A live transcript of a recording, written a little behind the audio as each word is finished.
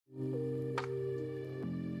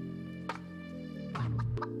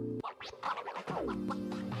Hi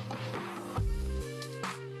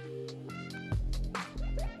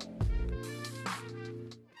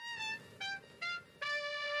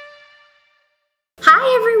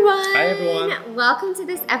everyone! Hi everyone! Welcome to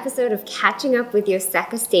this episode of Catching Up with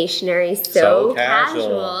Yoseka Stationery. So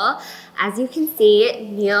casual. As you can see,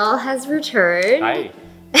 Neil has returned. Hi!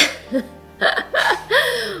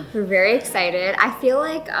 We're very excited. I feel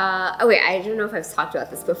like, oh wait, I don't know if I've talked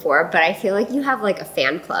about this before, but I feel like you have like a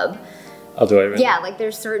fan club. I'll do it right. Yeah, like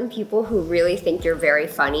there's certain people who really think you're very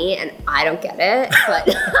funny and I don't get it, but...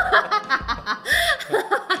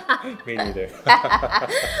 Me neither. But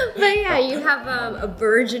yeah, you have a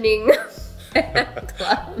burgeoning fan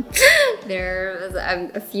club. There's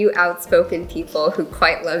a few outspoken people who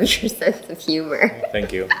quite love your sense of humor.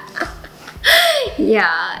 Thank you.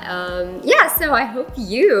 Yeah, so I hope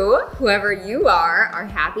you, whoever you are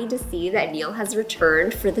happy to see that Neil has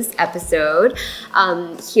returned for this episode.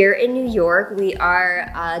 Here in New York, we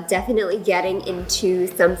are definitely getting into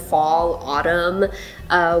some fall, autumn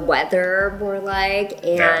weather, more like,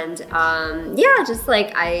 and yeah, just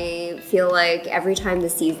like I feel like every time the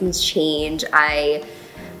seasons change,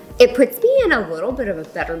 it puts me in a little bit of a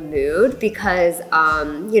better mood because,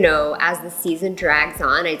 you know, as the season drags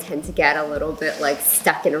on, I tend to get a little bit like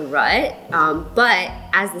stuck in a rut. But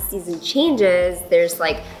as the season changes, there's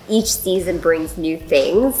like each season brings new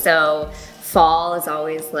things. So fall is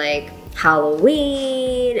always like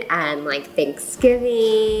Halloween and like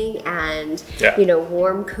Thanksgiving and, you know,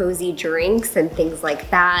 warm, cozy drinks and things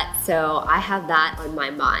like that. So I have that on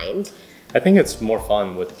my mind. I think it's more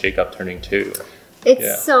fun with Jacob turning 2.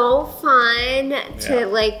 It's so fun to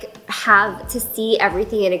like have to see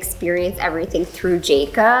everything and experience everything through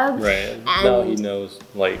Jacob. Right. And now he knows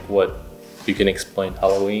like what you can explain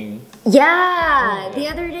Halloween. Yeah. The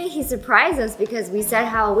other day he surprised us because we said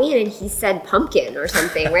Halloween and he said pumpkin or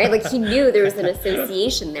something, right? Like he knew there was an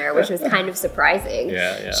association there, which was kind of surprising.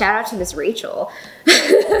 Yeah. Shout out to Miss Rachel.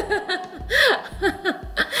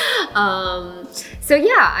 So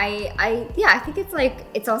yeah, I think it's like,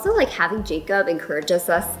 it's also like having Jacob encourages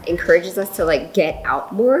us to like get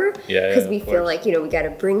out more. Because we feel like, you know, we got to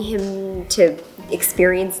bring him to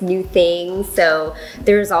experience new things. So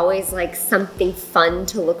there's always like something fun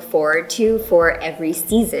to look forward to for every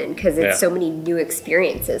season because it's so many new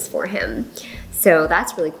experiences for him. So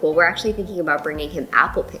that's really cool. We're actually thinking about bringing him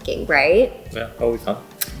apple picking, right? Yeah, that'll be fun.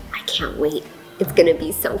 I can't wait. It's gonna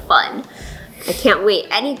be so fun. I can't wait.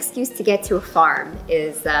 Any excuse to get to a farm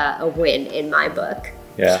is a win in my book.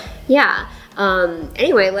 Yeah.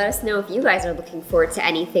 Anyway, let us know if you guys are looking forward to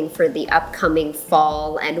anything for the upcoming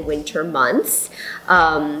fall and winter months.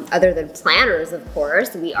 Other than planners, of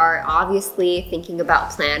course, we are obviously thinking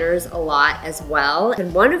about planners a lot as well.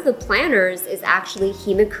 And one of the planners is actually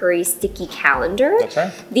Himekuri sticky calendar. That's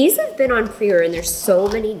right. These have been on pre-order and there's so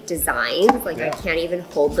many designs, like I can't even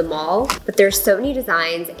hold them all. But there's so many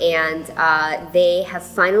designs and they have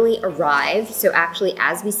finally arrived. So actually,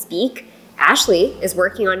 as we speak, Ashley is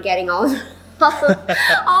working on getting all the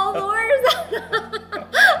orders.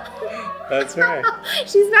 That's right.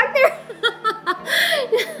 She's back there.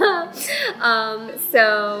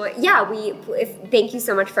 So yeah, thank you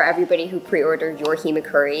so much for everybody who pre-ordered your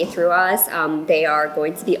Himekuri through us. They are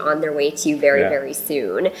going to be on their way to you very, very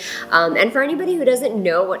soon. And for anybody who doesn't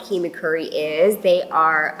know what Himekuri is, they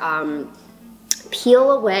are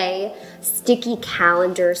peel away sticky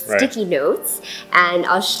calendar sticky notes, and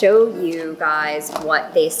I'll show you guys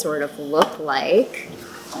what they sort of look like.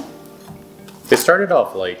 They started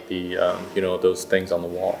off like the, you know, those things on the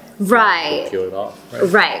wall. Right. Peel it off.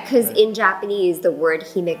 Right, because in Japanese, the word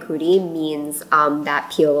himekuri means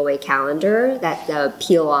that peel away calendar, that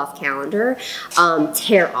peel off calendar,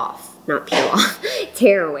 tear off. Not peel off,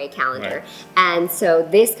 tear away calendar. And so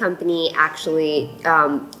this company actually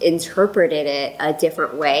interpreted it a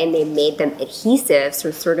different way and they made them adhesive, so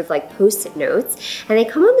sort of like post-it notes. And they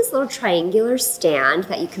come on this little triangular stand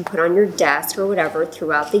that you can put on your desk or whatever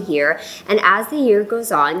throughout the year. And as the year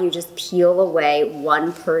goes on, you just peel away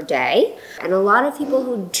one per day. And a lot of people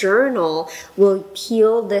who journal will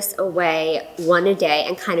peel this away one a day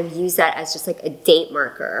and kind of use that as just like a date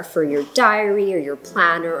marker for your diary or your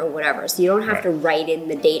planner or whatever. So you don't have to write in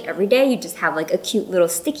the date every day. You just have like a cute little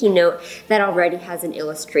sticky note that already has an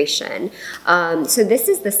illustration. So this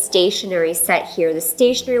is the stationery set here. The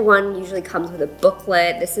stationery one usually comes with a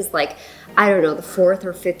booklet. This is like, I don't know, the 4th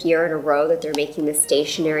or 5th year in a row that they're making the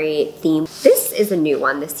stationery theme. This is a new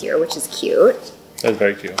one this year, which is cute. That's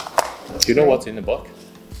very cute. Do you know what's in the book?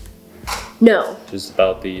 No. Just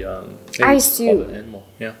about the I assume. the animal.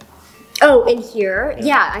 Yeah. Oh, in here?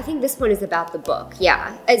 Yeah, I think this one is about the book.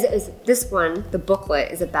 Yeah, this one, the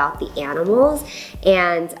booklet, is about the animals.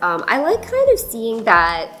 And I like kind of seeing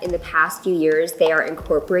that in the past few years, they are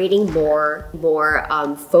incorporating more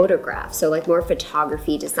photographs. So like more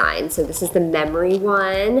photography design. So this is the memory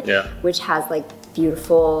one, which has like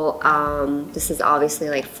beautiful, this is obviously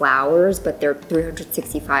like flowers, but they're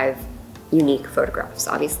 365 unique photographs,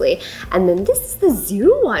 obviously. And then this is the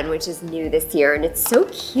zoo one, which is new this year, and it's so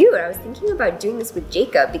cute. I was thinking about doing this with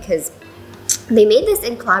Jacob because they made this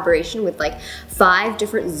in collaboration with like 5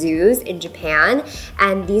 different zoos in Japan,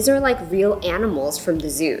 and these are like real animals from the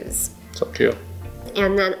zoos. So cute.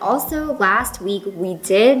 And then also last week we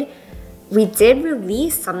did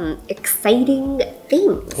release some exciting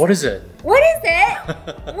things. What is it? What is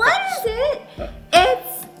it? What is it?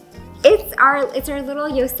 It's our little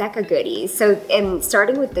Yoseka goodies. So,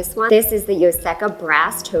 starting with this one, this is the Yoseka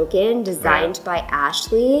Brass Token designed by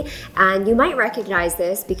Ashley. And you might recognize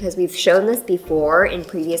this because we've shown this before in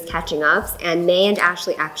previous catching ups. And May and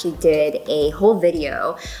Ashley actually did a whole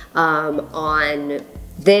video on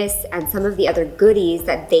this and some of the other goodies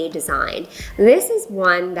that they designed. This is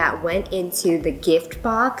one that went into the gift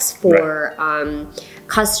box for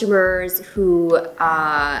customers who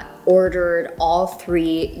ordered all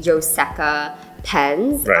 3 Yoseka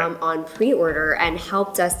pens on pre-order and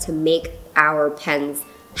helped us to make our pens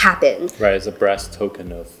happen. Right, as a brass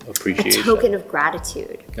token of appreciation. A token of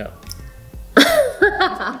gratitude. Yeah.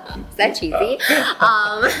 Is that cheesy?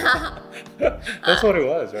 That's what it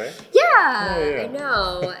was, right? Yeah, I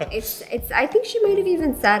know. It's. I think she might have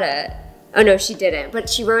even said it. Oh no, she didn't. But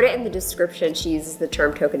she wrote it in the description. She uses the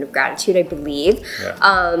term token of gratitude, I believe.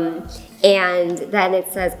 Yeah. And then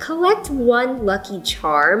it says, collect 1 lucky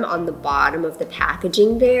charm on the bottom of the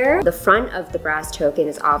packaging there. The front of the brass token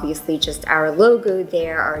is obviously just our logo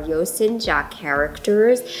there, our Yosenja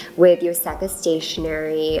characters with Yoseka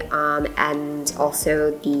Stationery and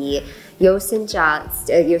also the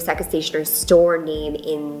Yoseka Stationery store name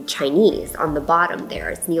in Chinese on the bottom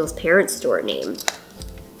there. It's Neil's parents' store name.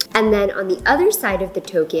 And then on the other side of the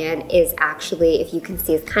token is actually, if you can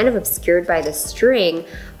see, it's kind of obscured by the string,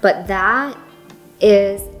 but that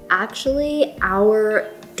is actually our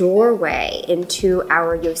doorway into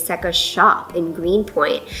our Yoseka shop in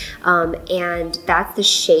Greenpoint. And that's the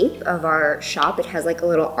shape of our shop. It has like a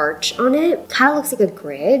little arch on it. Kind of looks like a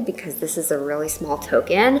grid because this is a really small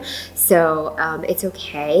token. So it's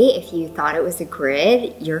okay if you thought it was a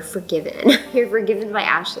grid, you're forgiven. You're forgiven by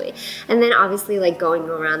Ashley. And then obviously like going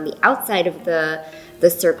around the outside of the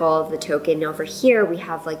circle of the token over here, we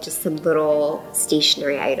have like just some little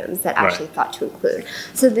stationery items that Ashley thought to include.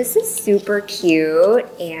 So this is super cute,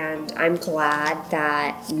 and I'm glad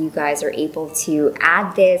that you guys are able to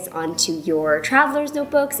add this onto your traveler's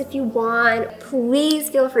notebooks if you want. Please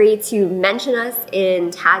feel free to mention us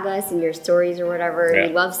and tag us in your stories or whatever. We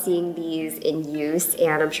love seeing these in use,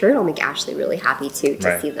 and I'm sure it'll make Ashley really happy too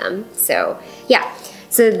to see them. So yeah.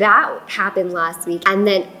 So that happened last week. And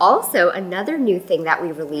then also another new thing that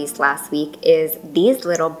we released last week is these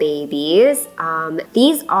little babies.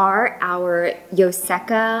 These are our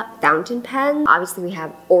Yoseka fountain pens. Obviously we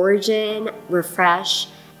have Origin, Refresh,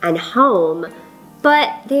 and Home,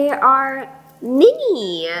 but they are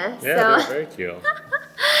mini. Yeah, they're very cute.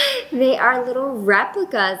 They are little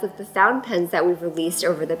replicas of the fountain pens that we've released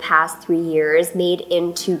over the past 3 years, made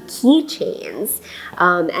into keychains.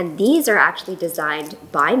 And these are actually designed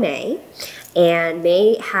by May. And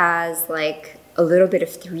May has like a little bit of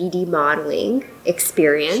 3D modeling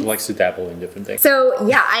experience. She likes to dabble in different things. So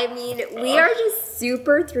yeah, I mean, we are just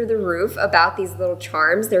super through the roof about these little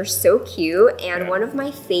charms. They're so cute. And one of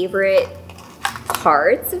my favorite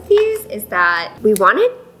parts of these is that we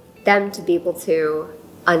wanted them to be able to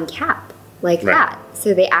uncap like that.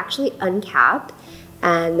 So they actually uncap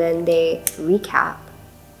and then they recap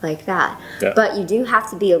like that. Yeah. But you do have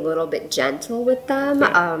to be a little bit gentle with them.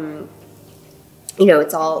 Yeah. You know,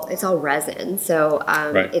 it's all resin, so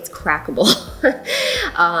it's crackable.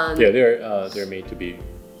 Yeah, they're made to be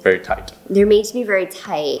very tight. They're made to be very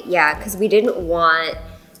tight, yeah, because we didn't want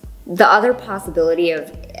the other possibility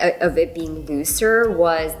of it being looser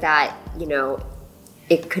was that, you know,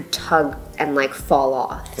 it could tug and like fall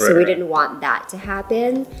off. So we didn't want that to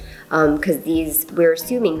happen because we're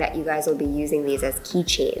assuming that you guys will be using these as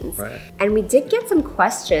keychains. And we did get some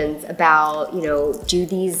questions about, you know, do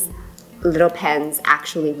these little pens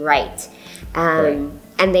actually write? And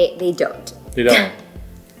they don't. They don't.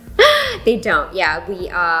 They don't. Yeah,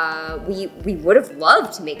 we would have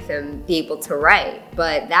loved to make them be able to write,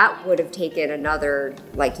 but that would have taken another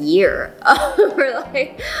like year. Or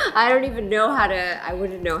like I don't even know how to. I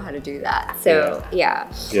wouldn't know how to do that. So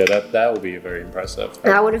yeah. Yeah, that would be very impressive.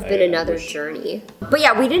 That would have been another journey. But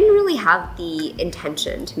yeah, we didn't really have the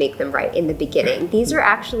intention to make them write in the beginning. These are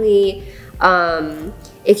actually.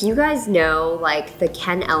 If you guys know like the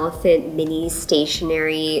Ken Elephant mini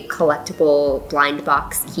stationery collectible blind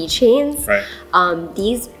box keychains, right.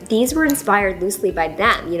 These were inspired loosely by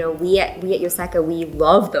them. You know, we at Yoseka, we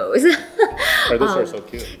love those. Right, those are so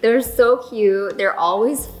cute. They're so cute. They're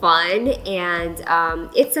always fun, and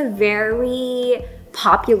it's a very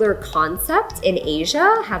popular concept in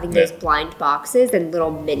Asia, having those blind boxes and little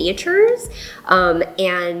miniatures.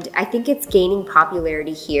 And I think it's gaining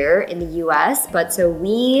popularity here in the US. But so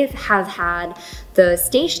we have had the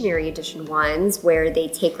stationery edition ones where they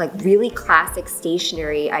take like really classic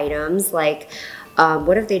stationery items. Like,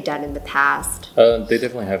 what have they done in the past? They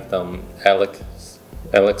definitely have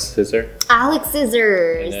Alex scissor. Alex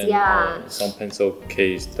scissors, and then, yeah. Some pencil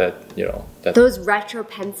case that, you know. That those retro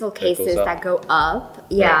pencil cases that go up,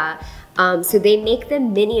 yeah. Right. So they make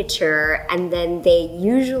them miniature, and then they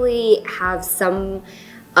usually have some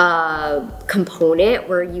component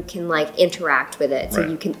where you can like interact with it. So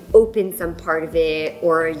you can open some part of it,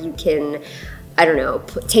 or you can, I don't know,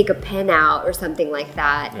 take a pen out or something like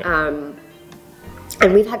that. Yeah.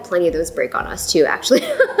 And we've had plenty of those break on us too, actually,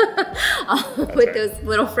 with those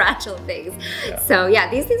little fragile things. Yeah. So yeah,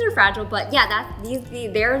 these things are fragile, but yeah,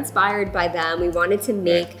 they're inspired by them. We wanted to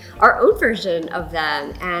make our own version of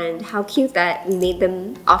them, and how cute that we made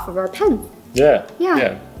them off of our pens. Yeah,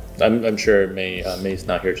 yeah. I'm sure May's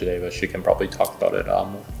not here today, but she can probably talk about it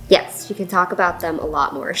more. Yes, she can talk about them a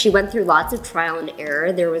lot more. She went through lots of trial and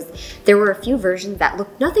error. There were a few versions that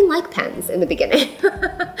looked nothing like pens in the beginning.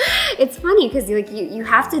 It's funny because like you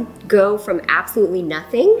have to go from absolutely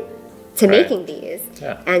nothing to making these.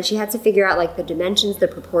 Yeah. And she had to figure out like the dimensions, the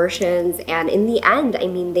proportions, and in the end, I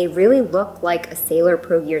mean, they really look like a Sailor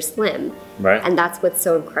Pro Gear Slim. Right. And that's what's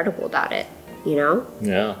so incredible about it, you know?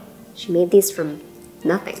 Yeah. She made these from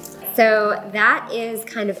nothing. So that is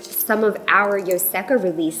kind of some of our Yoseka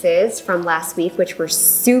releases from last week, which we're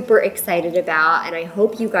super excited about, and I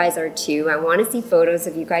hope you guys are too. I want to see photos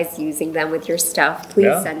of you guys using them with your stuff.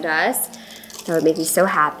 Please send us. That would make me so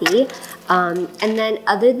happy. And then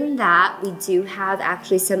other than that, we do have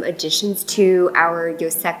actually some additions to our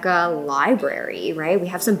Yoseka library, right? We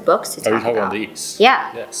have some books to talk about. Are you talking about these?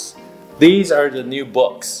 Yeah. Yes. These are the new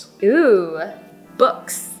books. Ooh,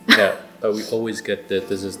 books. Yeah. But we always get that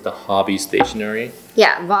this is the Hobby Stationery.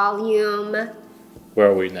 Yeah, volume.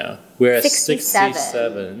 Where are we now? We're at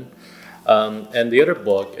 67. And the other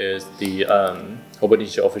book is the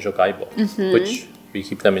Hobonichi Official Guide Book, which we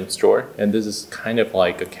keep them in store. And this is kind of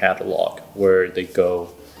like a catalog where they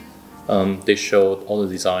go, they show all the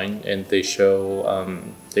design, and they show,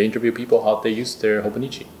 they interview people how they use their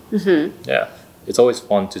Hobonichi. Yeah, it's always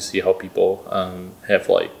fun to see how people have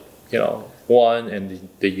like, you know, one and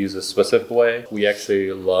they use a specific way. We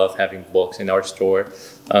actually love having books in our store.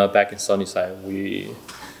 Back in Sunnyside, we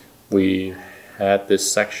had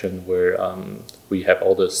this section where we have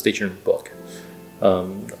all the stationery book. A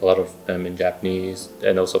lot of them in Japanese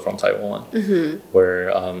and also from Taiwan, where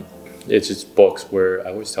it's just books where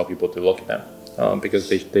I always tell people to look at them because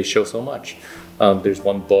they show so much. There's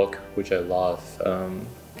one book which I love.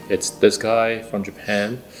 It's this guy from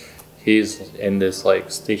Japan. He's in this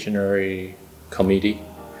like stationery committee.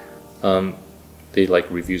 They like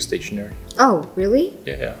review stationery. Oh, really?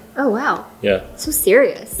 Yeah. Oh, wow. Yeah. So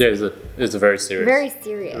serious. Yeah, it's a very serious. Very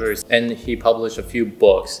serious. And he published a few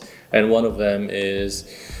books, and one of them is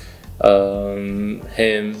him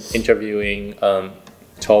interviewing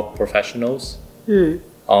 12 professionals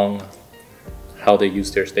on how they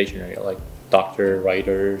use their stationery, like doctor,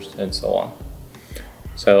 writers, and so on.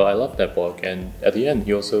 So I love that book, and at the end,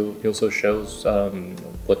 he also shows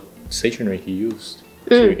what stationery he used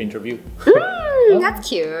to interview. That's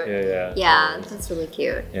cute. Yeah. Yeah, that's really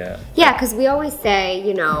cute. Yeah. Yeah, because we always say,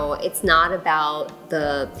 you know, it's not about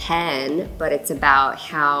the pen, but it's about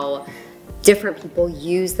how different people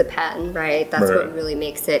use the pen, right? That's what really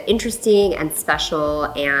makes it interesting and special,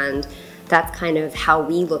 and that's kind of how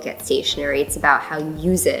we look at stationery. It's about how you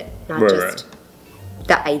use it, not just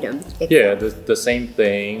the item itself. Yeah, the same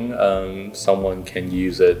thing. Someone can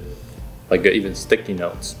use it, like even sticky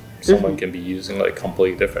notes. Someone can be using like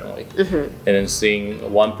completely differently, and then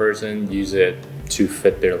seeing one person use it to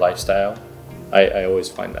fit their lifestyle, I always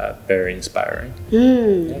find that very inspiring.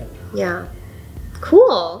 Yeah,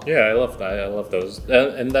 cool. Yeah, I love that. I love those,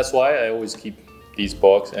 and that's why I always keep these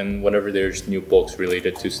books, and whenever there's new books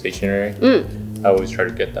related to stationery, I always try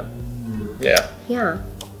to get them. Yeah. Yeah.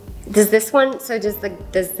 Does this one? So does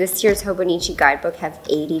this year's Hobonichi guidebook have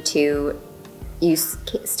 82 use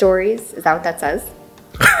stories? Is that what that says?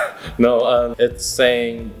 No, it's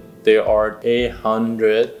saying there are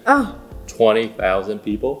 820,000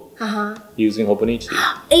 people using Hobonichi.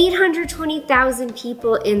 820,000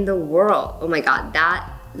 people in the world. Oh my god,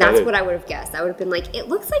 that's what I would have guessed. I would have been like, it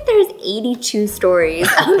looks like there's 82 stories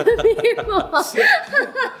of people.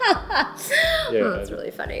 That's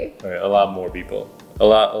really funny. Right, a lot more people. A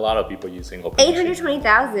lot of people using Hobonichi.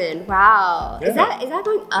 820,000. Wow. Yeah. Is that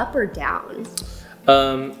going up or down?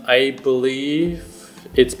 I believe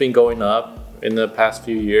it's been going up in the past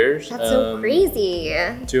few years. That's so crazy.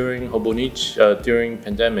 During Hobonichi, during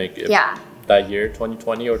pandemic. That year,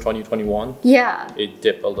 2020 or 2021. Yeah. It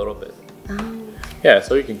dipped a little bit. Yeah,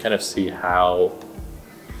 so you can kind of see how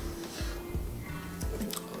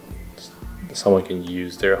someone can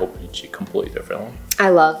use their Hobonichi completely differently. I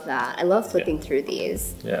love that. I love flipping through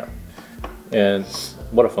these. Yeah. And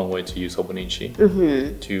what a fun way to use Hobonichi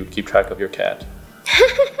to keep track of your cat.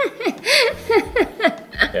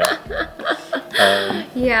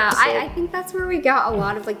 I think that's where we got a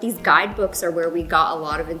lot of, like, these guidebooks are where we got a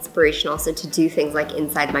lot of inspiration also to do things like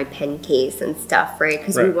inside my pen case and stuff, right?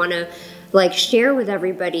 Because we want to like share with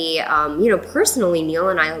everybody, personally, Neil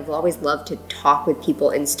and I have always loved to talk with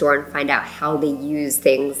people in store and find out how they use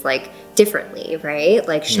things like differently, right?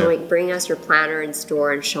 Like bringing us your planner in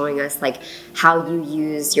store and showing us like how you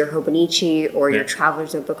use your Hobonichi or your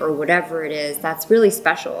traveler's notebook or whatever it is. That's really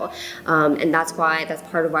special. And that's part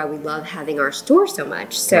of why we love having our store so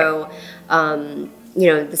much. So,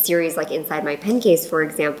 the series like Inside My Pen Case, for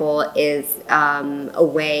example, is a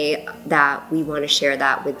way that we want to share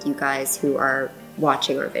that with you guys who are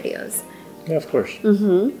watching our videos. Yeah, of course.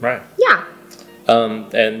 Right. Yeah.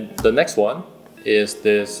 And the next one is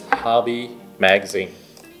this Hobby magazine.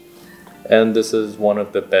 And this is one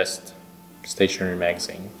of the best stationery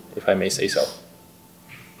magazine, if I may say so.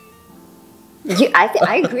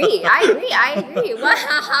 I agree.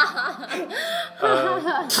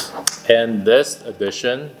 And this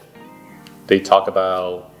edition, they talk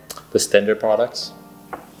about the standard products,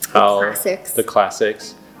 the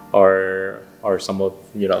classics are some of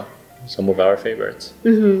our favorites,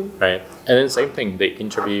 right? And then same thing, they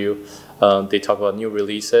interview, they talk about new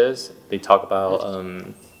releases, they talk about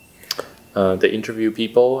they interview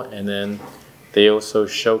people, and then they also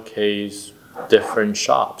showcase different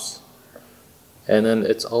shops. And then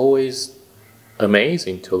it's always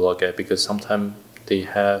amazing to look at because sometimes they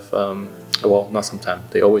have, not sometimes,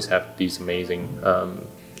 they always have these amazing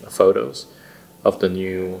photos of the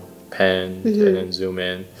new pen and then zoom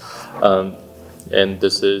in. And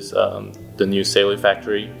this is the new Sailor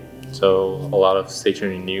Factory. So a lot of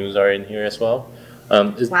stationery news are in here as well.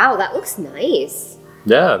 Wow, that looks nice.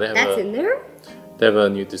 Yeah, that's in there? They have a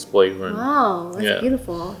new display room. Wow, that's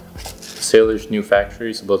beautiful. Sailor's new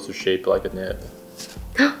factory is supposed to shape like a nib.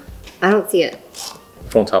 I don't see it.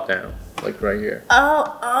 From top down, like right here.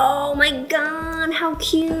 Oh my god, how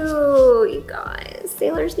cute, you guys.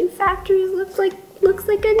 Sailor's new factory looks like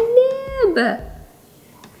a nib.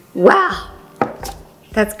 Wow,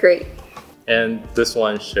 that's great. And this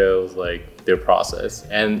one shows like their process.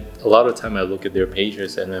 And a lot of time I look at their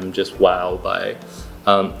pages and I'm just wowed by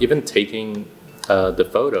even taking the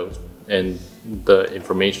photos and the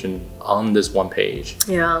information on this one page.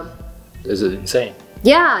 Yeah. Is it insane?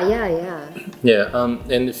 Yeah. Yeah,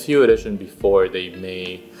 in a few editions before, they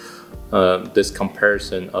made this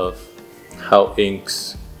comparison of how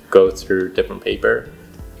inks go through different paper.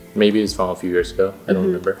 Maybe it's from a few years ago, I don't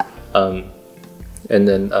remember. And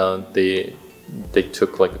then they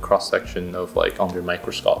took like a cross section of like under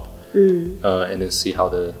microscope, and then see how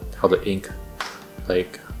the ink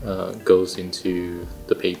like goes into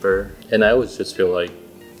the paper. And I always just feel like,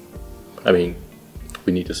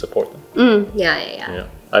 we need to support them. Yeah.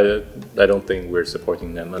 I don't think we're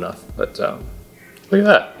supporting them enough. But look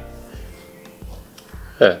at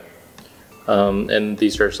that. And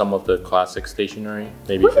these are some of the classic stationery.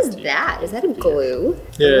 Maybe what is that? Is that a glue?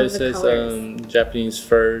 Yeah, it says Japanese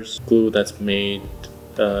first glue that's made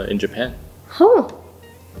in Japan. Oh,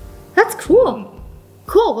 that's cool.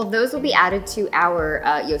 Cool. Well, those will be added to our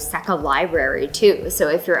Yoseka library too. So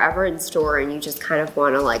if you're ever in store and you just kind of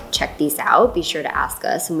want to like check these out, be sure to ask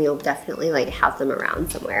us, and we'll definitely like have them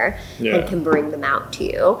around somewhere and can bring them out to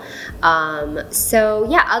you. So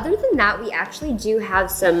yeah, other than that, we actually do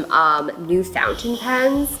have some new fountain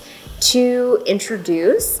pens to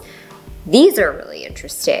introduce. These are really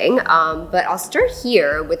interesting, but I'll start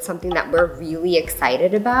here with something that we're really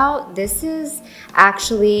excited about. This is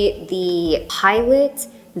actually the Pilot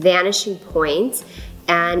Vanishing Point,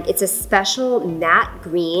 and it's a special matte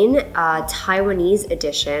green Taiwanese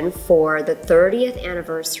edition for the 30th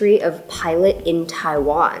anniversary of Pilot in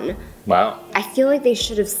Taiwan. Wow. I feel like they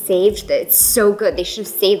should have saved this. It's so good. They should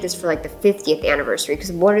have saved this for like the 50th anniversary,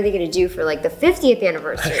 because what are they going to do for like the 50th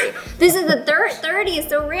anniversary? This is the 30th,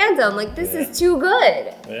 so random. Like, this is too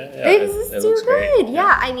good. This is too good.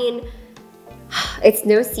 Yeah, I mean, it's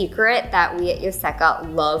no secret that we at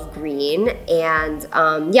Yoseka love green, and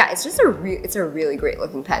yeah, it's just it's a really great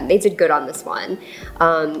looking pen. They did good on this one,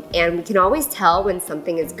 and we can always tell when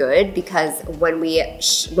something is good because when we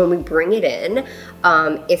bring it in,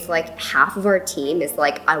 if like half of our team is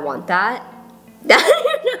like, I want that,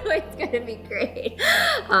 I know it's gonna be great.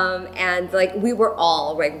 And like we were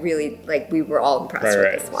all we were all impressed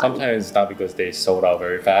with this one. Sometimes it's not because they sold out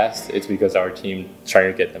very fast, it's because our team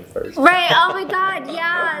trying to get them first. Right, oh my god,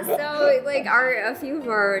 yeah. So like a few of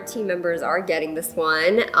our team members are getting this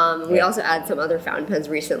one. We also added some other fountain pens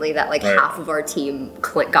recently that like half of our team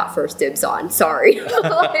got first dibs on. Sorry.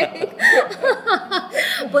 Like,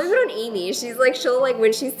 blame it on Amy. She's like, she'll like,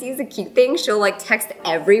 when she sees a cute thing, she'll like text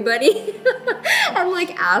everybody and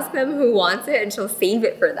like ask them who wants it, and she'll save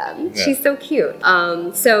it for them. Yeah. She's so cute.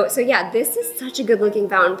 So yeah, this is such a good looking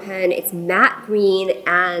fountain pen. It's matte green,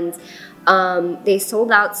 and they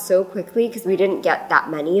sold out so quickly because we didn't get that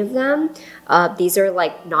many of them. These are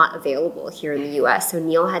like not available here in the US, so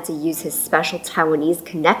Neil had to use his special Taiwanese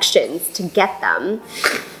connections to get them.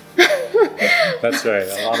 That's right,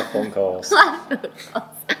 a lot of phone calls. A lot of phone calls.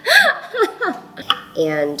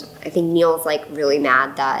 And I think Neil's like really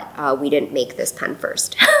mad that we didn't make this pen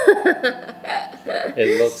first.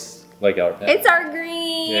 It looks like our pen. It's our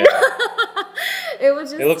green. Yeah.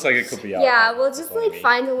 It looks like it could be our pen. We'll just like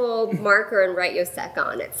find a little marker and write Yoseka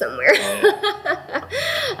on it somewhere.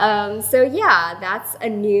 Yeah. So yeah, that's a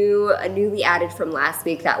newly added from last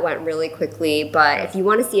week that went really quickly. But if you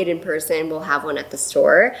want to see it in person, we'll have one at the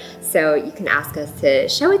store. So you can ask us to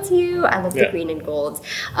show it to you. I love the green and gold.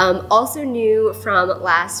 Also new from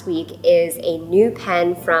last week is a new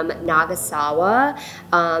pen from Nagasawa.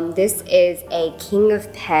 This is a King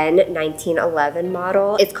of Pen 1911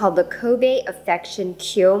 model. It's called the Kobe Affection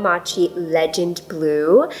Kyomachi Legend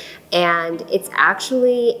Blue, and it's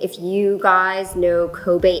actually, if you guys know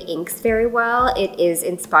Kobe inks very well, it is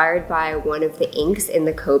inspired by one of the inks in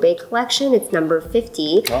the Kobe collection. It's number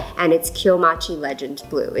 50, and it's Kyomachi Legend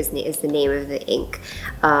Blue is the name of the ink,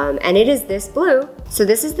 and it is this blue. So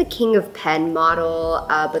this is the King of Pen model,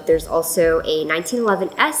 but there's also a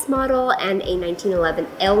 1911S model and a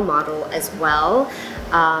 1911L model as well.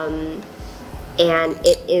 And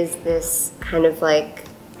it is this kind of like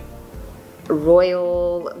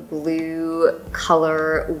royal blue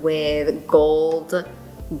color with gold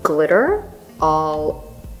glitter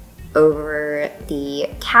all over the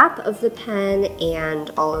cap of the pen and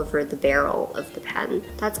all over the barrel of the pen.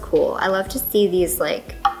 That's cool. I love to see these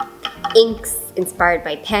like inks inspired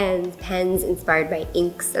by pens, pens inspired by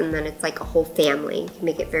inks, and then it's like a whole family. You can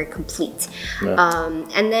make it very complete. Yeah.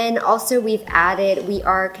 And then also we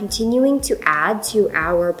are continuing to add to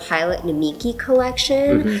our Pilot Namiki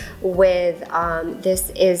collection with, this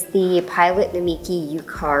is the Pilot Namiki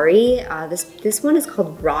Yukari. This one is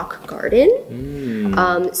called Rock Garden.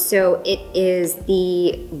 So it is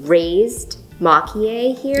the raised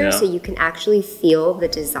Maki-e here, so you can actually feel the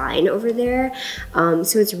design over there.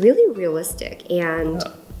 So it's really realistic, and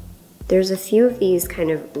there's a few of these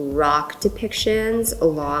kind of rock depictions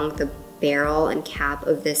along the barrel and cap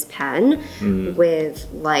of this pen with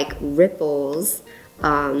like ripples.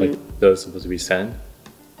 Like those supposed to be sand?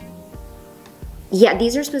 Yeah,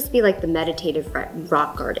 these are supposed to be like the meditative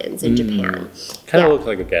rock gardens in Japan. Kind of look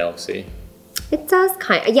like a galaxy. It does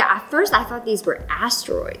kind of, yeah, at first I thought these were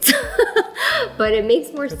asteroids, but it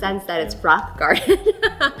makes more sense that it's rock garden,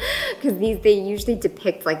 because they usually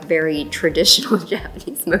depict like very traditional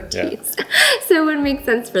Japanese motifs, so it would make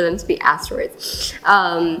sense for them to be asteroids.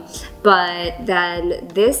 But then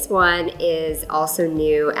this one is also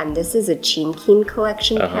new, and this is a Chinkin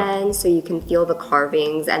collection pen, so you can feel the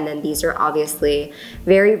carvings, and then these are obviously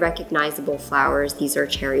very recognizable flowers. These are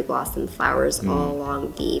cherry blossom flowers all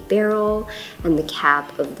along the barrel and the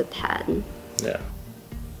cap of the pen. Yeah.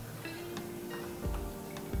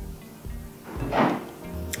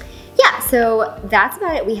 Yeah, so that's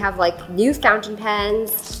about it. We have like new fountain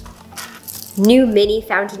pens, new mini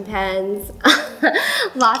fountain pens,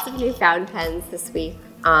 lots of new fountain pens this week.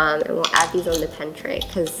 And we'll add these on the pen tray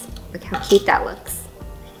because look how cute that looks.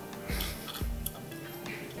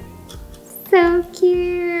 So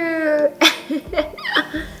cute.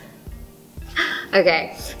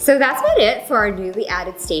 Okay, so that's about it for our newly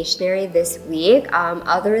added stationery this week.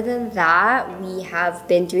 Other than that, we have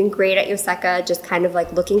been doing great at Yoseka, just kind of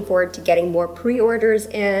like looking forward to getting more pre-orders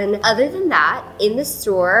in. Other than that, in the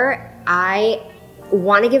store, I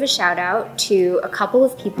want to give a shout out to a couple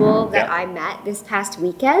of people that I met this past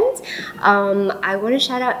weekend. I want to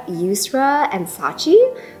shout out Yusra and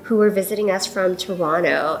Sachi, who were visiting us from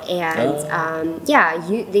Toronto, and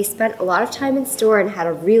they spent a lot of time in store and had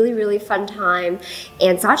a really, really fun time.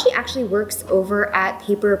 And Sachi actually works over at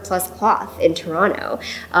Paper Plus Cloth in Toronto,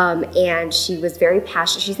 and she was very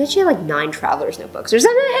passionate. She said she had like 9 traveler's notebooks or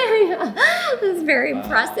something. It was very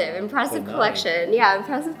impressive collection. Yeah,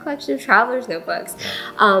 impressive collection of traveler's notebooks.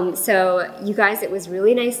 So you guys, it was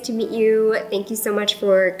really nice to meet you. Thank you so much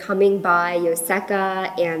for coming by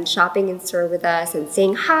Yoseka and shopping in store with us and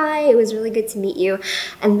saying hi. It was really good to meet you.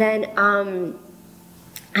 And then I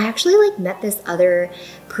actually like met this other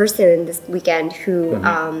person this weekend who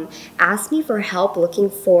asked me for help looking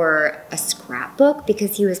for a scrapbook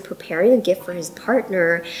because he was preparing a gift for his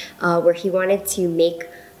partner where he wanted to make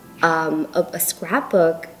a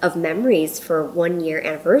scrapbook of memories for 1 year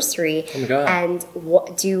anniversary and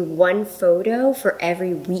do 1 photo for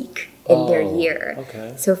every week in their year.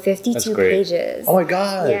 Okay. So 52 pages. Oh my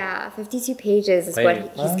god. Yeah, 52 pages is what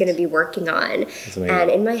he's going to be working on.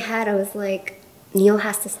 And in my head, I was like, Neil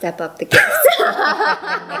has to step up the gifts.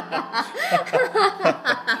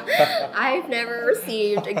 I've never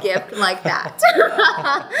received a gift like that.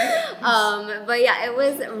 But yeah, it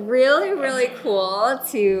was really, really cool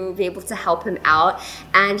to be able to help him out.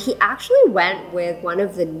 And he actually went with one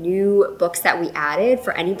of the new books that we added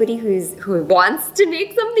for anybody who wants to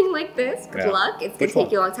make something like this. Good luck. It's going to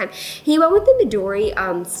take you a long time. He went with the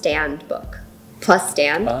Midori stand book. Plus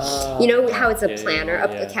stand. You know how it's a planner,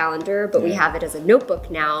 a calendar, but we have it as a notebook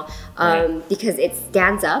now because it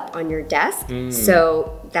stands up on your desk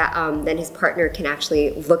so that then his partner can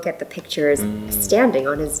actually look at the pictures standing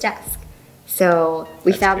on his desk. So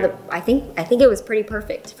we found I think it was pretty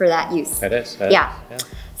perfect for that use. It is. Yeah.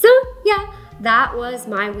 So yeah. That was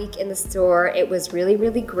my week in the store. It was really,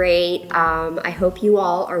 really great. I hope you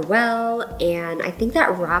all are well, and I think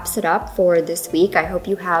that wraps it up for this week. I hope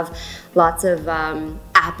you have lots of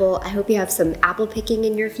I hope you have some apple picking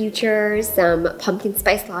in your future, some pumpkin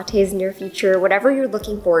spice lattes in your future, whatever you're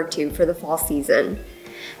looking forward to for the fall season.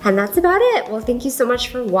 And that's about it. Well, thank you so much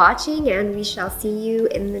for watching, and we shall see you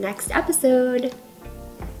in the next episode.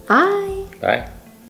 Bye. Bye.